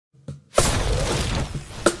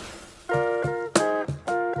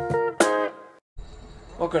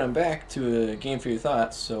Welcome, I'm back to a game for your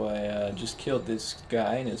thoughts. So I just killed this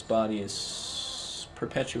guy, and his body is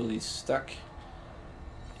perpetually stuck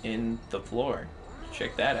in the floor.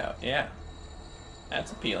 Check that out. Yeah,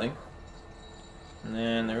 that's appealing. And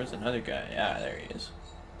then there was another guy. Ah, there he is.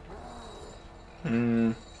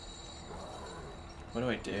 What do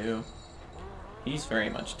I do? He's very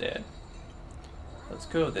much dead. Let's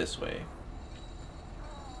go this way.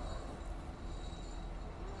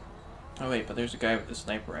 Oh wait, but there's a guy with a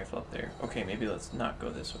sniper rifle up there. Okay, maybe let's not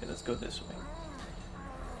go this way. Let's go this way.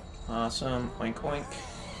 Awesome. Oink oink.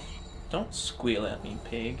 Don't squeal at me,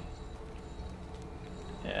 pig.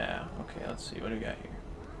 Yeah, okay, let's see. What do we got here?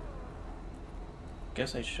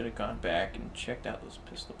 Guess I should have gone back and checked out those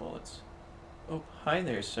pistol bullets. Oh, hi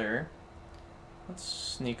there, sir. Let's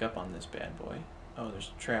sneak up on this bad boy. Oh,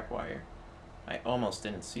 there's a trap wire. I almost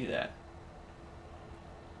didn't see that.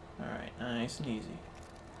 Alright, nice and easy.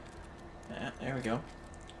 Yeah, there we go.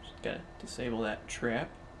 Just gotta disable that trap.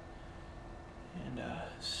 And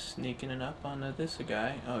sneaking it up onto this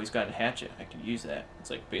guy. Oh, he's got a hatchet. I could use that. It's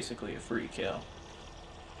like basically a free kill.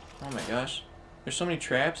 Oh my gosh. There's so many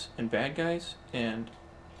traps and bad guys and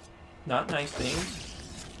not nice things.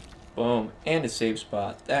 Boom. And a save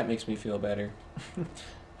spot. That makes me feel better.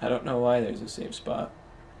 I don't know why there's a save spot.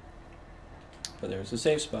 But there's a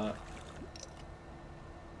save spot.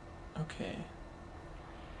 Okay.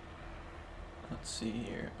 Let's see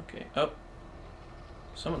here. Okay. Oh.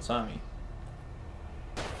 Someone saw me.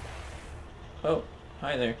 Oh.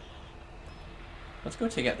 Hi there. Let's go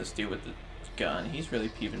take out this dude with the gun. He's really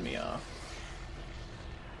peeving me off.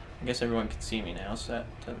 I guess everyone can see me now, so that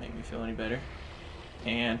doesn't make me feel any better.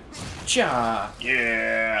 And... Cha!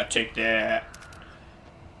 Yeah! Take that!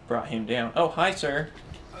 Brought him down. Oh, hi, sir!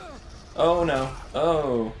 Oh, no.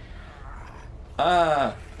 Oh.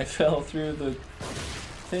 Ah! I fell through the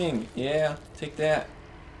thing. Yeah, take that.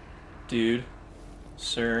 Dude.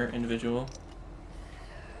 Sir, individual.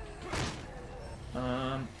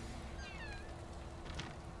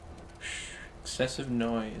 Excessive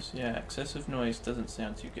noise. Yeah, excessive noise doesn't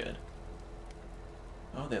sound too good.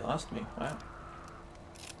 Oh, they lost me. Wow.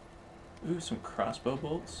 Ooh, some crossbow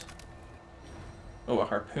bolts. Oh, a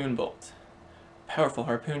harpoon bolt. Powerful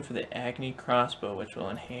harpoon for the Agni crossbow, which will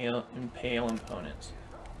impale opponents.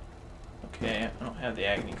 Okay, I don't have the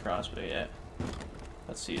Agni crossbow yet.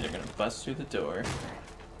 Let's see, they're gonna bust through the door.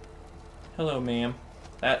 Hello, ma'am.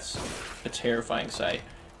 That's a terrifying sight.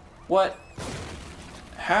 What?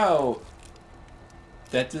 How?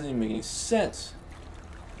 That doesn't even make any sense.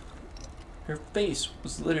 Her face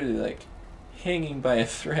was literally like hanging by a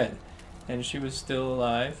thread, and she was still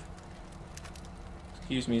alive.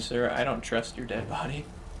 Excuse me, sir, I don't trust your dead body.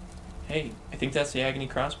 Hey, I think that's the Agni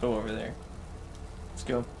crossbow over there. Let's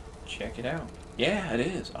go check it out. Yeah, it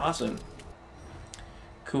is. Awesome.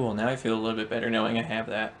 Cool, now I feel a little bit better knowing I have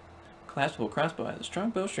that. Collapsible crossbow has a strong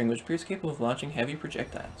bowstring which appears capable of launching heavy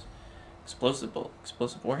projectiles. Explosive bolt.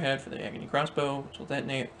 Explosive warhead for the Agni crossbow, which will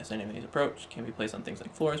detonate as enemies approach. Can be placed on things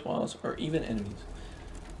like floors, walls, or even enemies.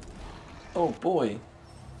 Oh boy.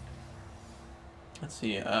 Let's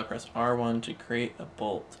see, press R1 to create a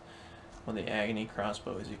bolt when the Agni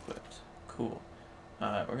crossbow is equipped. Cool.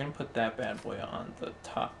 We're going to put that bad boy on the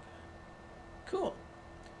top. Cool.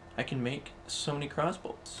 I can make so many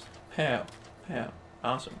crossbolts. Pow. Pow.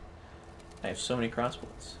 Awesome. I have so many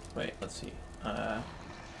crossbolts. Wait, let's see.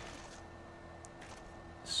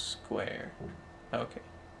 Square. Okay.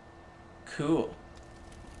 Cool.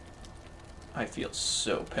 I feel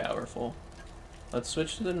so powerful. Let's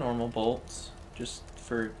switch to the normal bolts, just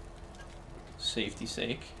for safety's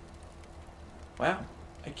sake. Wow.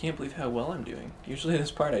 I can't believe how well I'm doing. Usually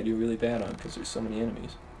this part I do really bad on because there's so many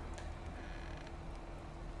enemies.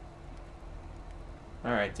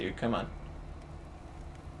 Alright, dude, come on.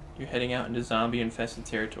 You're heading out into zombie-infested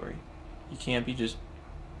territory. You can't be just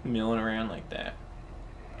milling around like that.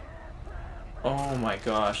 Oh my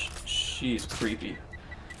gosh, she's creepy.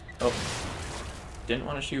 Oh, didn't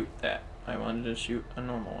want to shoot that. I wanted to shoot a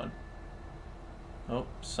normal one. Oh,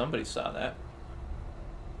 somebody saw that.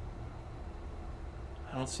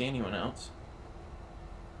 I don't see anyone else.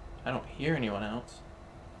 I don't hear anyone else.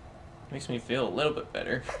 Makes me feel a little bit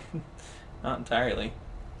better. Not entirely.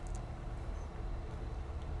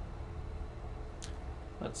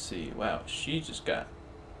 Let's see. Wow, she just got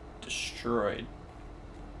destroyed.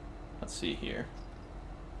 Let's see here.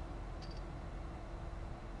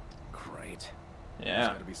 Great. Yeah. There's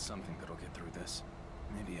gotta be something that'll get through this.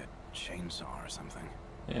 Maybe a chainsaw or something.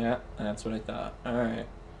 Yeah, that's what I thought. Alright.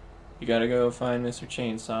 You gotta go find Mr.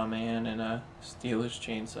 Chainsaw Man and steal his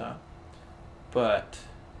chainsaw. But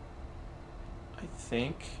I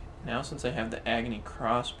think Now since I have the Agony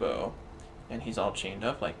crossbow, and he's all chained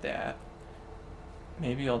up like that,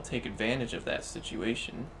 maybe I'll take advantage of that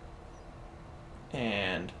situation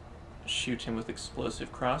and shoot him with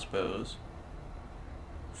explosive crossbows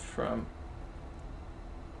from...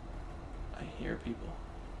 I hear people.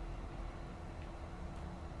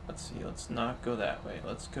 Let's see, let's not go that way.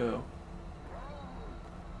 Let's go...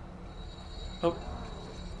 Oh.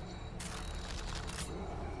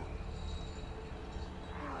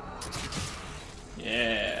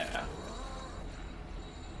 Yeah.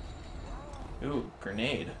 Ooh,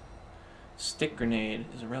 grenade. Stick grenade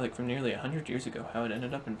is a relic from nearly 100 years ago. How it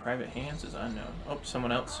ended up in private hands is unknown. Oh,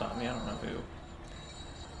 someone else saw me. I don't know who.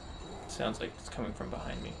 Sounds like it's coming from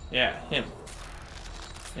behind me. Yeah, him.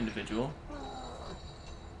 Individual.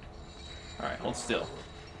 Alright, hold still.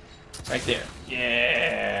 Right there.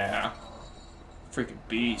 Yeah! Freaking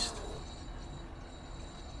beast.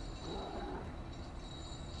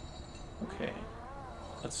 Okay.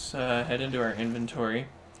 Let's head into our inventory.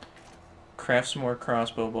 Craft some more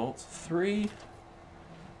crossbow bolts. 3.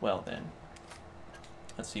 Well then.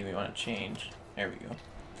 Let's see, we want to change. There we go.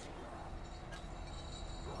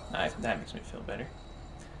 Nice, that makes me feel better.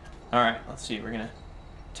 Alright, let's see, we're gonna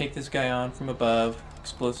take this guy on from above.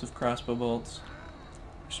 Explosive crossbow bolts.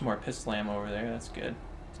 There's some more pistol ammo over there, that's good.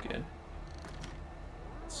 That's good.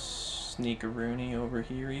 Sneak-a-rooney over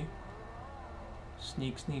here.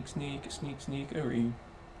 Sneak, sneak, sneak, sneak, sneak-a-ree.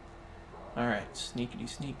 Alright, sneakity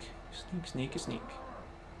sneak. Sneak, sneak, sneak.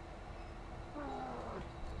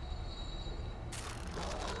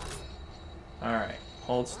 Alright,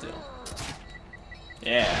 hold still.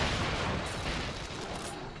 Yeah.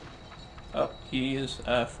 Oh, he is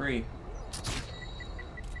free.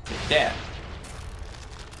 Take that.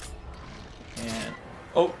 And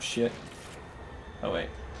oh shit. Oh wait.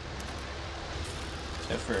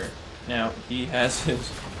 Except for now he has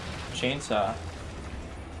his chainsaw.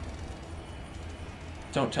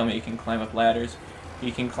 Don't tell me he can climb up ladders.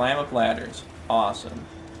 He can climb up ladders. Awesome.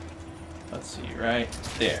 Let's see, right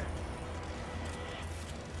there.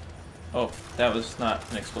 Oh, that was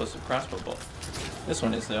not an explosive crossbow bolt. This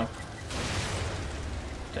one is, though.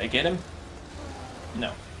 Did I get him?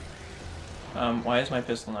 No. Why is my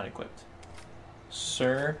pistol not equipped?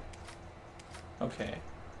 Sir? Okay.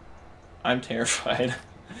 I'm terrified.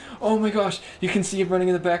 Oh my gosh! You can see him running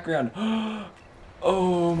in the background.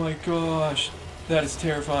 Oh my gosh! That is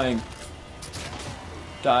terrifying.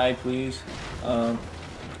 Die, please.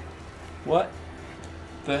 What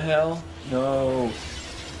the hell? No.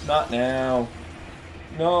 Not now.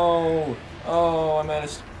 No. Oh, I'm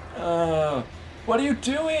at a... what are you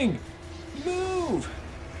doing? Move.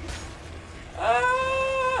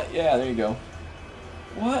 Ah! Yeah, there you go.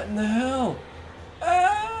 What in the hell?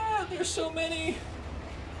 Ah! There's so many.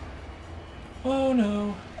 Oh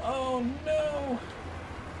no. Oh no.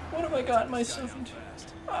 What have I gotten myself into?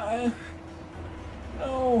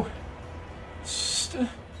 No.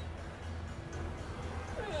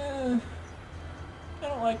 I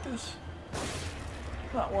don't like this.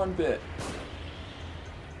 Not one bit.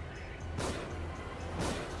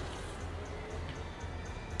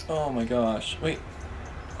 Oh my gosh. Wait.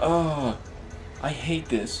 Oh. I hate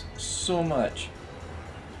this so much.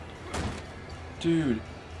 Dude.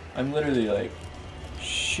 I'm literally like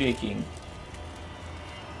shaking.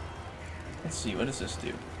 Let's see, what does this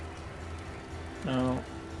do? No.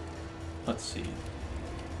 Let's see.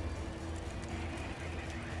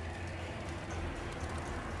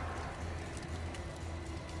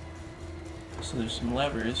 So there's some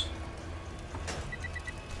levers.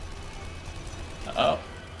 Oh.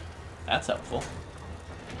 That's helpful.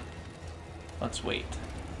 Let's wait.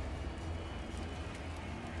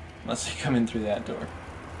 Unless they come in through that door.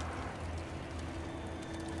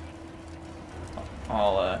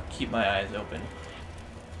 I'll keep my eyes open.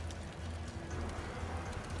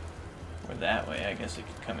 Or that way, I guess it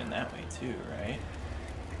could come in that way too, right?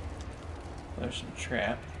 There's some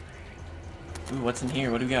trap. Ooh, what's in here?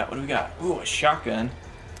 What do we got? What do we got? Ooh, a shotgun.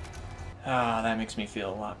 Ah, that makes me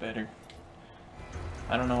feel a lot better.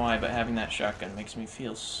 I don't know why, but having that shotgun makes me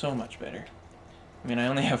feel so much better. I mean, I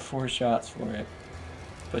only have 4 shots for it,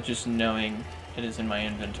 but just knowing it is in my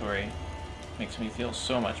inventory makes me feel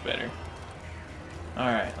so much better.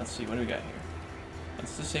 Alright, let's see, what do we got here?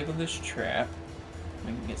 Let's disable this trap.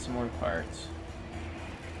 We can get some more parts.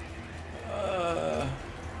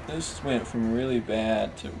 This went from really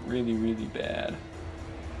bad to really, really bad.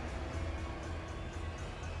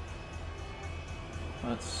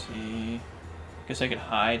 Let's see. I guess I could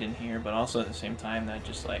hide in here, but also at the same time that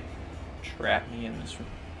just like trap me in this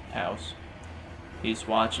house. He's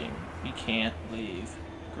watching. He can't leave.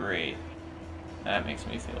 Great. That makes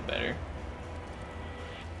me feel better.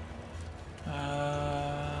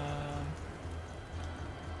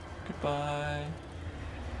 Goodbye.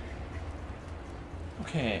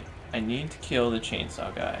 Okay, I need to kill the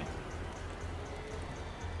chainsaw guy.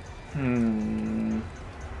 I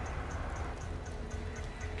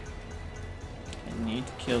need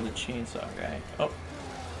to kill the chainsaw guy. Oh.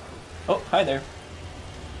 Oh, hi there.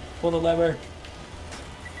 Pull the lever.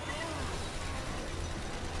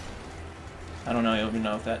 I don't know, I don't even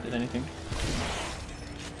know if that did anything.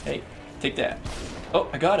 Hey, take that. Oh,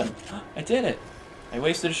 I got him. I did it. I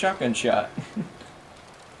wasted a shotgun shot.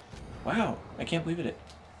 Wow, I can't believe it.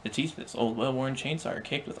 The teeth of this old, well-worn chainsaw are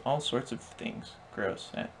caked with all sorts of things. Gross.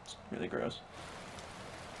 That's really gross.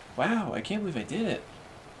 Wow, I can't believe I did it.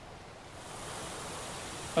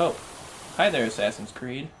 Oh, hi there, Assassin's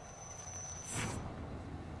Creed.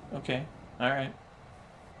 Okay, alright.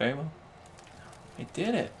 Very well. I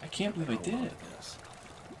did it. I can't believe I did it.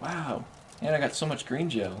 Wow. And I got so much green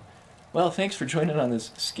gel. Well, thanks for joining on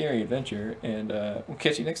this scary adventure, and we'll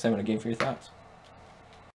catch you next time on A Game for Your Thoughts.